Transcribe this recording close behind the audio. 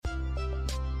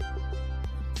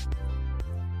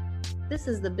This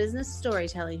is the Business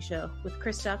Storytelling Show with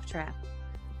Christoph Trapp.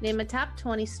 Name a top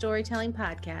 20 storytelling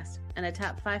podcast and a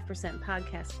top 5%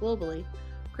 podcast globally.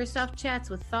 Christoph chats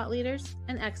with thought leaders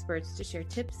and experts to share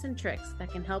tips and tricks that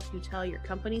can help you tell your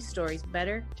company's stories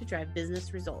better to drive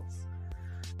business results.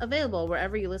 Available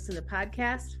wherever you listen to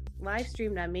podcasts, live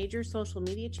streamed on major social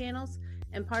media channels,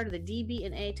 and part of the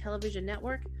DB&A television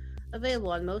network.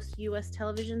 Available on most U.S.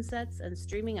 television sets and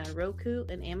streaming on Roku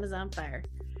and Amazon Fire.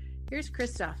 Here's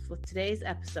Christoph with today's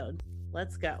episode.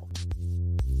 Let's go.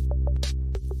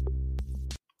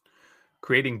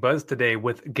 Creating buzz today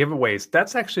with giveaways.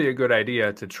 That's actually a good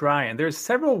idea to try. And there's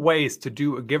several ways to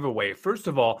do a giveaway. First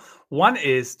of all, one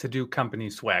is to do company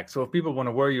swag. So if people want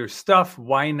to wear your stuff,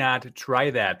 why not try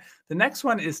that? The next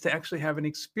one is to actually have an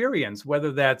experience,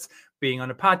 whether that's being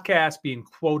on a podcast, being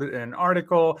quoted in an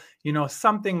article,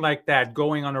 something like that,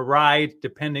 going on a ride,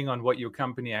 depending on what your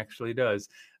company actually does.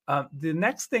 The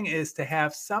next thing is to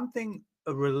have something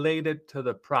related to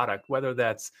the product, whether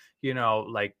that's,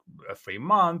 like a free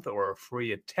month or a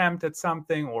free attempt at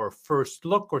something or a first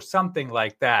look or something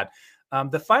like that.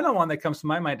 The final one that comes to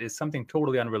my mind is something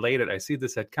totally unrelated. I see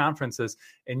this at conferences,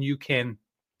 and you get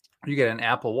an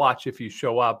Apple Watch if you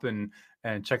show up and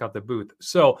check out the booth.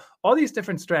 So all these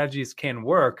different strategies can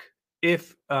work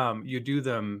if you do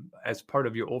them as part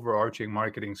of your overarching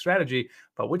marketing strategy.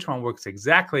 But which one works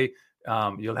exactly?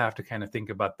 You'll have to kind of think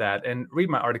about that and read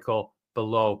my article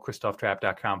below,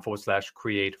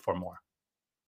 christophtrapp.com/create for more.